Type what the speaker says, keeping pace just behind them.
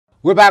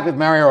We're back with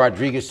Mario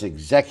Rodriguez,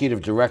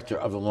 Executive Director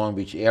of the Long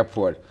Beach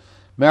Airport.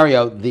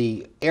 Mario,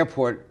 the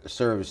airport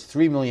serves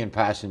 3 million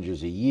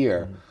passengers a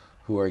year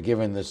who are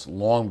given this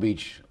Long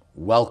Beach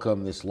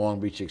welcome, this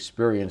Long Beach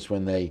experience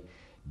when they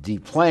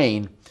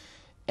deplane.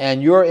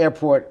 And your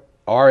airport,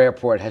 our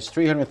airport, has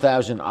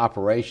 300,000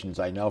 operations.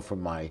 I know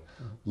from my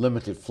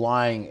limited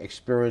flying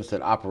experience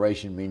that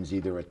operation means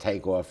either a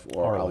takeoff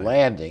or a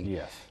landing.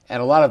 Yes. And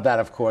a lot of that,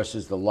 of course,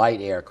 is the light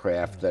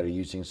aircraft that are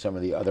using some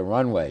of the other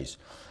runways.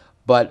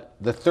 But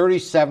the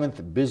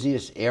 37th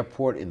busiest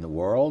airport in the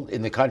world,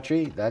 in the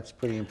country, that's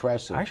pretty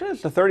impressive. Actually,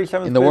 it's the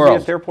 37th in the busiest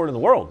world. airport in the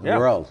world. Yeah.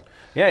 World.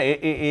 Yeah.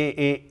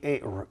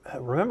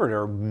 Remember, there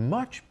are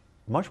much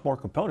more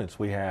components.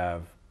 We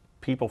have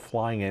people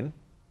flying in,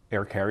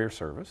 air carrier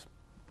service,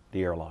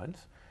 the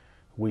airlines.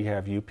 We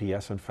have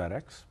UPS and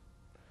FedEx.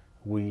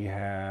 We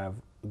have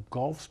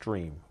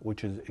Gulfstream,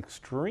 which is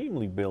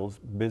extremely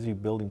busy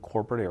building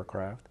corporate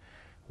aircraft.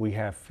 We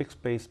have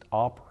fixed-based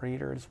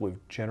operators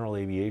with general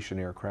aviation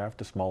aircraft,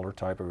 a smaller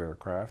type of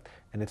aircraft,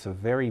 and it's a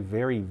very,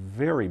 very,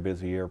 very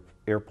busy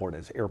airport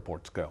as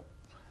airports go.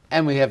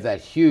 And we have that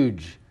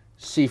huge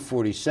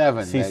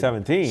C-47.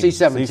 C-17.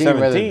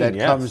 C-17 that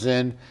yes. comes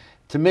in.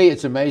 To me,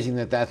 it's amazing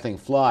that that thing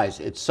flies.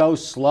 It's so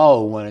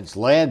slow when it's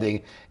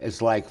landing,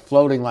 it's like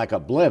floating like a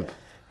blimp.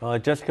 Well,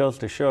 it just goes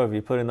to show if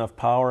you put enough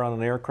power on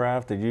an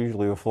aircraft, it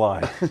usually will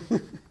fly.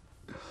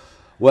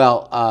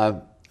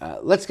 Well,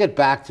 let's get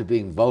back to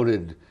being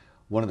voted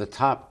one of the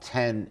top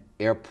 10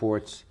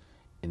 airports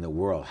in the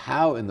world.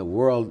 How in the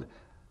world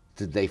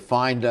did they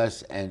find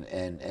us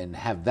and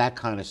have that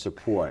kind of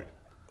support?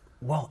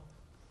 Well,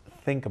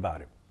 think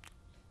about it.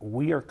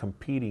 We are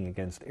competing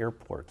against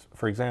airports.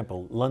 For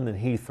example, London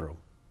Heathrow,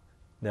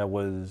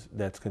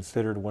 that's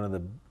considered one of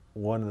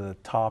the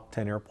top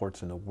 10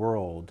 airports in the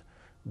world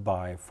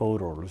by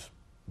Forbes,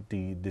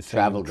 the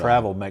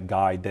travel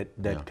guide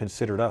that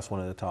considered us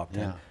one of the top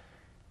 10. Yeah.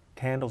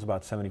 Handles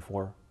about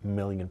 74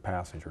 million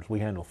passengers. We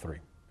handle 3.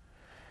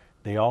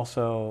 They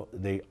also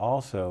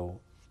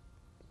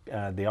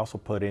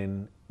put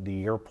in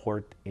the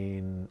airport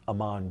in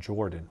Amman,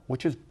 Jordan,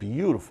 which is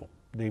beautiful.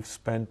 They've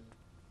spent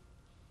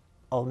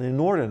an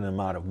inordinate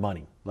amount of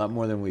money. A lot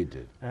more than we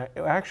did.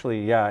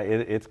 Actually, yeah,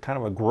 it's kind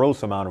of a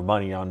gross amount of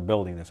money on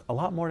building this. A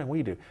lot more than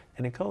we do.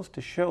 And it goes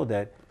to show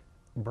that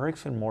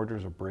bricks and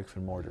mortars are bricks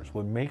and mortars.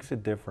 What makes a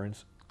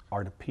difference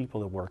are the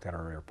people that work at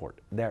our airport.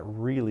 That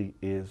really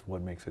is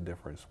what makes a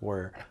difference,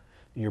 where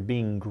you're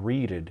being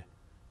greeted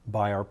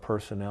by our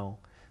personnel.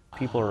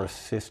 People are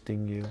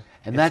assisting you.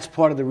 And that's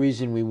part of the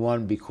reason we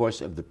won,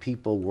 because of the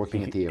people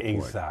working at the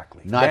airport.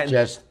 Exactly. Not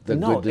just the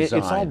good design.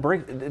 It's all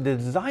brick. The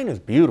design is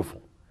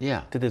beautiful.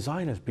 Yeah. The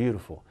design is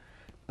beautiful.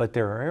 But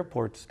there are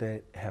airports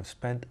that have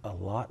spent a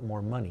lot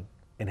more money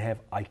and have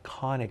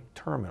iconic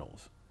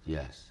terminals.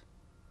 Yes.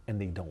 And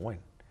they don't win.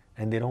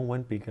 And they don't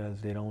win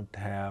because they don't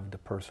have the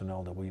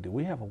personnel that we do.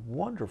 We have a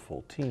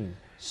wonderful team.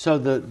 So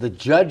the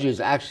judges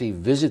actually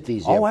visit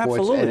these airports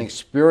absolutely. and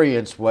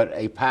experience what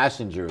a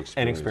passenger experiences.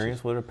 And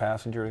experience what a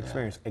passenger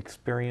experience.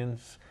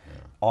 Experience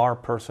our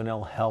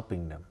personnel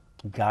helping them,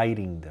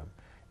 guiding them.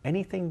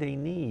 Anything they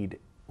need,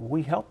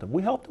 we help them.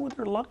 We help them with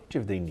their luggage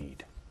if they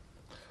need.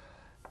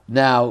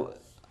 Now,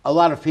 a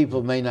lot of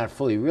people may not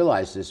fully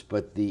realize this,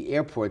 but the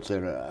airports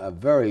are a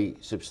very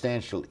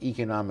substantial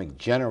economic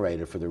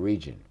generator for the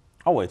region.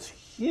 Oh, it's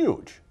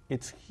huge.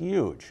 It's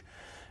huge.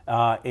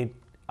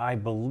 I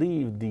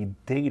believe the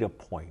data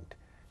point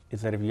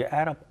is that if you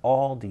add up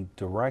all the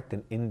direct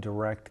and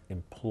indirect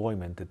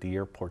employment that the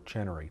airport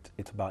generates,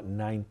 it's about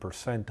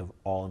 9% of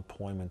all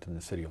employment in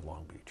the city of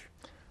Long Beach.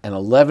 And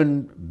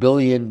 $11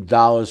 billion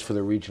for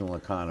the regional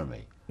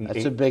economy.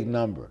 That's a big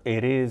number.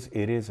 It is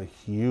a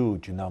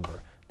huge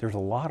number. There's a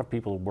lot of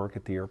people who work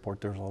at the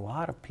airport. There's a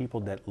lot of people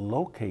that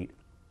locate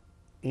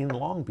in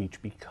Long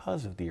Beach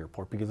because of the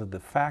airport, because of the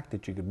fact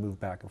that you could move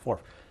back and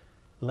forth.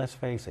 Let's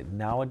face it,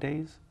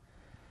 nowadays,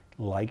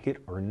 like it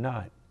or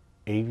not,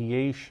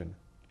 aviation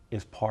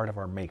is part of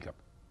our makeup.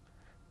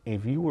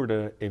 If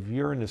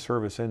you're in the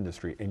service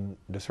industry, and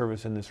the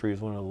service industry is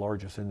one of the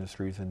largest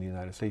industries in the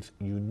United States,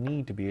 you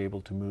need to be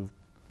able to move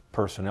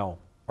personnel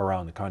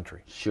around the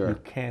country. Sure. You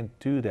can't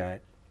do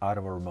that out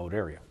of a remote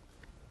area.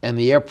 And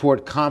the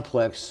airport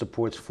complex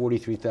supports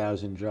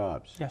 43,000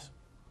 jobs. Yes.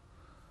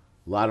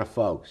 A lot of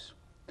folks.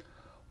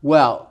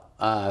 Well,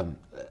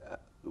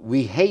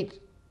 we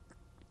hate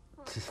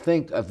to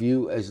think of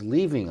you as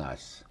leaving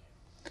us,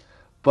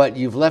 but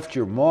you've left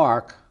your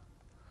mark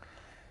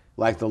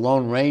like the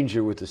Lone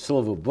Ranger with the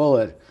silver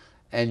bullet,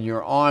 and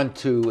you're on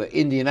to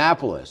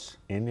Indianapolis,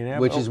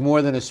 which is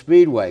more than a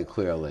speedway,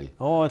 clearly.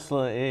 Oh, it's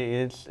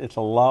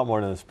a lot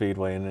more than a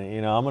speedway,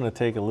 and I'm going to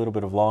take a little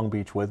bit of Long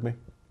Beach with me.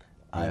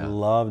 Yeah. I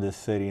love this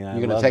city. And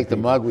you're going to take the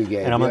mug we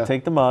gave. And I'm going to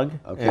take the mug,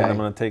 okay. and I'm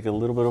going to take a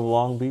little bit of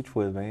Long Beach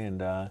with me,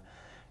 and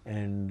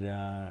And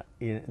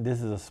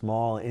this is a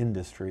small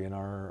industry, and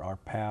our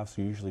paths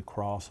usually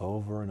cross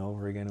over and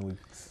over again, and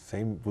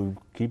we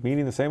keep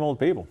meeting the same old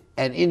people.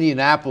 And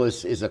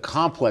Indianapolis is a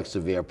complex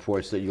of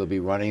airports that you'll be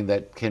running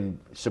that can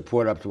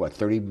support up to, what,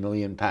 30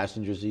 million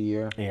passengers a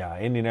year? Yeah,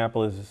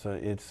 Indianapolis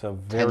it's a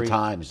very 10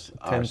 times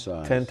our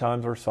size. 10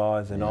 times our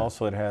size, and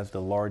also it has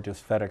the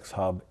largest FedEx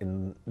hub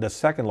the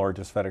second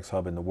largest FedEx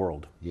hub in the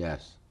world.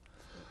 Yes.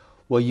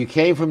 Well, you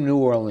came from New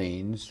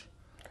Orleans.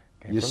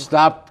 You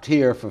stopped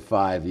here for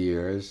 5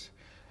 years,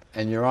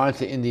 and you're on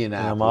to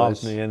Indianapolis. And I'm off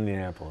to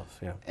Indianapolis,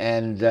 yeah.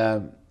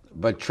 And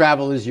but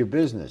travel is your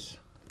business.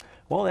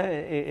 Well,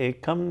 it's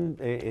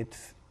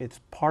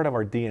part of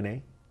our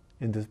DNA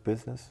in this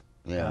business.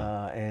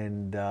 Yeah.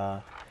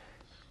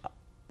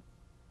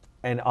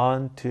 And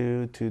on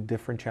to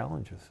different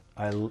challenges.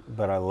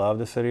 But I love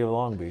the city of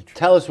Long Beach.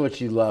 Tell us what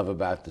you love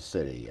about the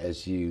city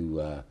as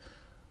you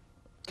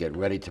get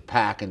ready to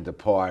pack and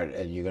depart,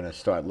 and you're going to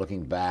start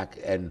looking back.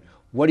 And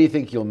what do you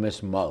think you'll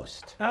miss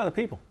most? The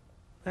people.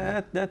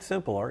 That's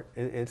simple, Art.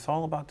 It's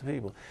all about the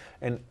people.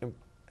 And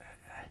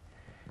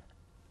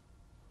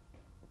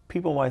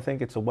people might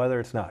think it's the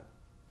weather. It's not.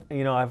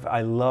 You know,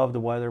 I love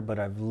the weather, but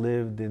I've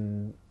lived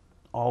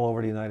all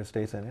over the United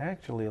States, and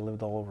actually I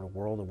lived all over the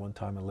world. At one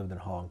time I lived in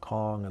Hong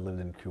Kong, I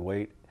lived in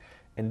Kuwait,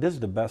 and this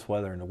is the best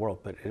weather in the world,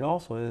 but it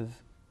also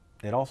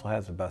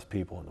has the best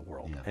people in the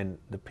world. Yeah. And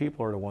the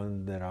people are the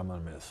ones that I'm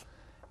gonna miss.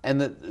 And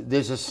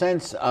there's a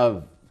sense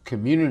of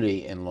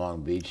community in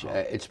Long Beach.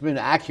 It's been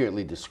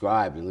accurately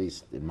described, at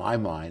least in my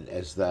mind,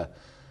 as the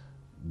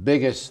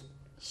biggest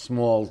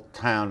small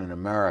town in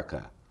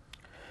America.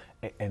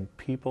 And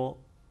people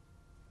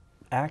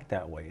act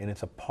that way, and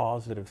it's a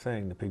positive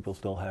thing. The people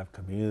still have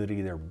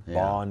community, they're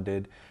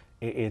bonded.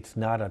 It's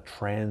not a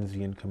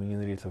transient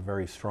community, it's a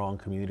very strong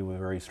community with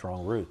very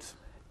strong roots.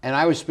 And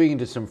I was speaking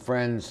to some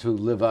friends who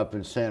live up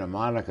in Santa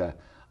Monica.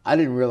 I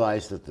didn't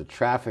realize that the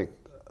traffic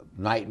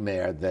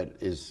nightmare that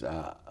is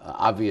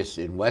obvious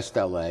in West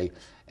LA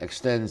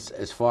extends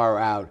as far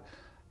out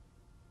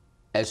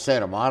as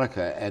Santa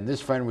Monica. And this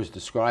friend was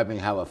describing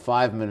how a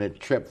 5-minute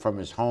trip from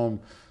his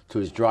home to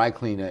his dry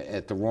cleaner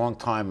at the wrong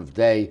time of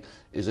day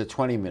is a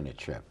 20-minute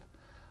trip.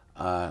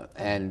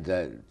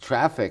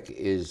 Traffic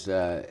is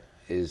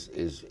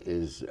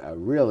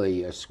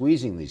really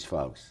squeezing these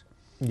folks.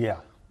 Yeah.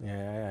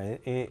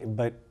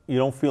 But you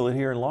don't feel it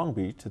here in Long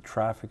Beach. The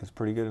traffic is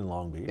pretty good in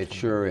Long Beach. It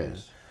sure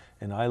is.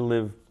 And I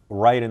live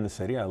right in the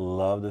city. I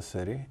love the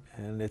city,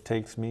 and it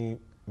takes me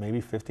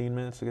maybe 15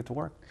 minutes to get to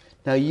work.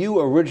 Now, you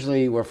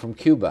originally were from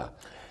Cuba,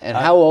 and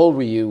how old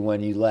were you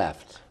when you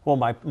left? Well,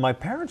 my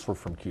parents were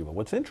from Cuba.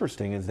 What's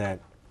interesting is that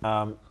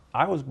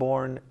I was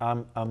born,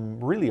 I'm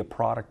really a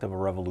product of a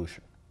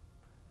revolution.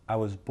 I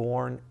was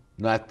born...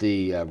 Not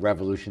the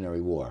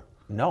Revolutionary War.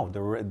 No,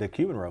 the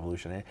Cuban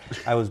Revolution.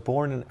 I was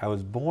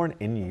born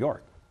in New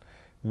York.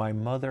 My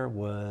mother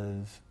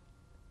was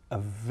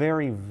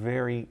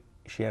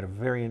she had a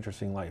very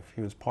interesting life.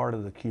 She was part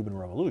of the Cuban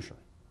Revolution.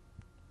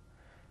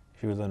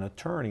 She was an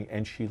attorney,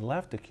 and she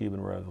left the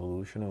Cuban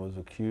Revolution and was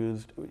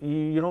accused.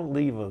 You don't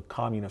leave a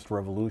communist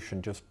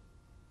revolution just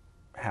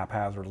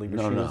haphazardly.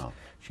 But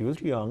she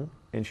was young,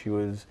 and she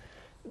was,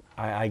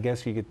 I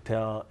guess you could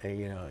tell,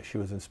 she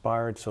was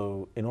inspired.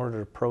 So in order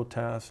to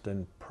protest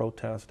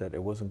that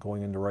it wasn't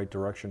going in the right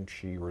direction,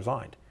 she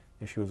resigned.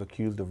 And she was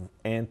accused of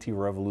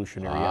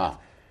anti-revolutionary acts.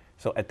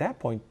 So at that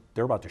point,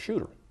 they're about to shoot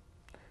her.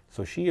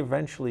 So she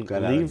eventually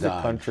leaves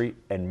the country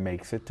and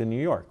makes it to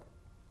New York.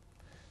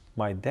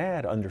 My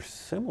dad, under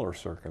similar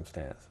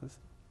circumstances,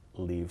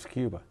 leaves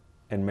Cuba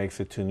and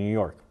makes it to New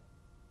York.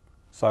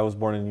 So I was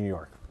born in New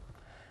York.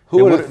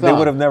 They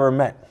would have never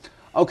met.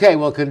 Okay,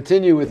 we'll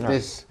continue with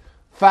this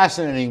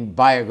fascinating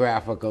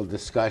biographical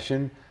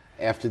discussion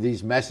after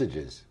these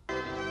messages.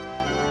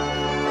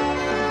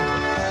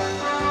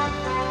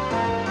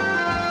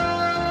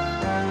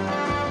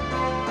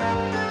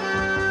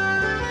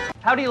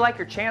 How do you like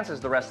your chances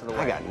the rest of the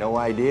way? I got no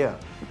idea.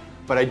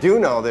 But I do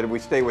know that if we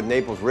stay with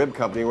Naples Rib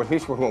Company, at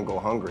least we won't go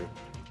hungry.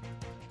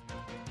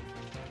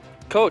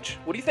 Coach,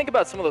 what do you think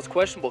about some of those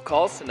questionable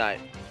calls tonight?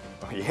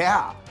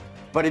 Yeah,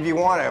 but if you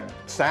want a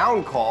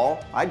sound call,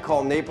 I'd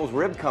call Naples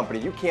Rib Company.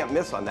 You can't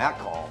miss on that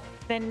call.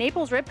 Then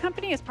Naples Rib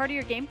Company is part of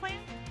your game plan?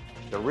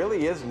 There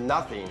really is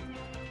nothing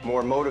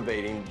more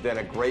motivating than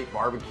a great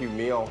barbecue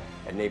meal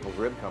at Naples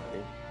Rib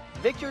Company.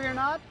 Victory or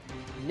not,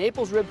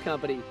 Naples Rib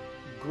Company,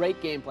 great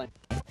game plan.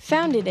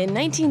 Founded in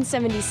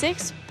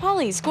 1976,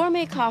 Polly's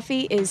Gourmet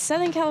Coffee is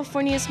Southern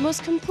California's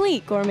most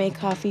complete gourmet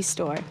coffee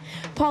store.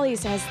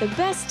 Polly's has the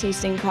best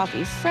tasting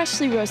coffee,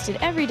 freshly roasted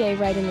every day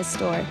right in the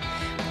store,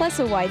 plus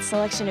a wide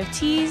selection of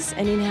teas,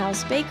 an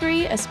in-house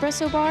bakery,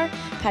 espresso bar,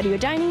 patio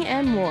dining,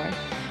 and more.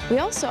 We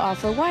also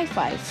offer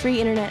Wi-Fi,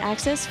 free internet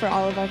access for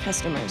all of our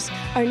customers.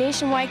 Our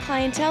nationwide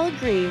clientele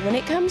agree when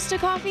it comes to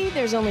coffee,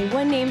 there's only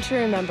one name to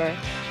remember,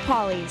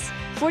 Polly's,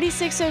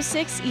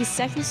 4606 East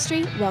 2nd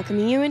Street,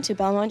 welcoming you into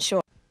Belmont Shore.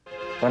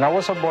 When I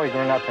was a boy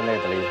growing up in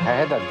Italy, I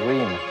had a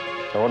dream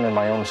to own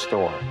my own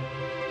store.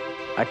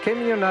 I came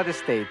to the United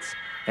States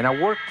and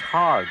I worked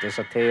hard as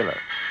a tailor.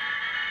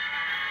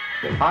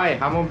 Hi,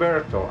 I'm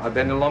Umberto. I've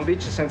been in Long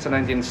Beach since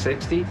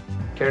 1960,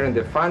 carrying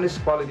the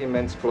finest quality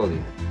men's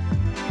clothing.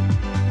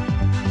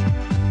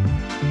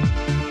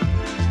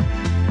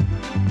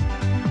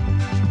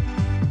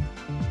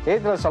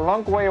 Italy's a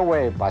long way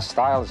away, but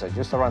styles are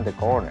just around the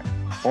corner.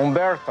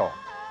 Umberto,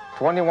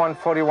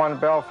 2141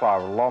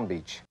 Bellflower, Long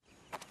Beach.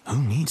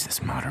 Who needs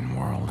this modern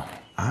world?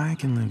 I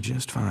can live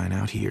just fine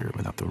out here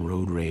without the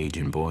road rage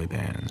and boy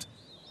bands.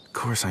 Of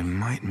course, I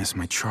might miss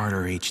my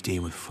Charter HD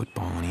with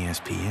football on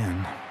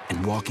ESPN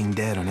and Walking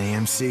Dead on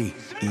AMC.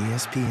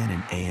 ESPN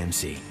and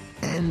AMC.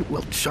 And,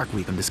 well, Shark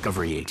Week on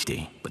Discovery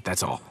HD. But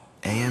that's all.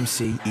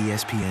 AMC,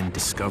 ESPN,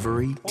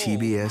 Discovery,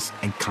 TBS,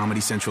 and Comedy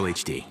Central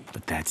HD.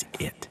 But that's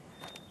it.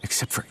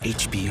 Except for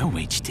HBO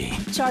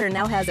HD. Charter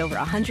now has over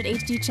 100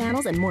 HD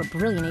channels and more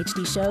brilliant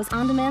HD shows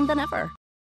on demand than ever.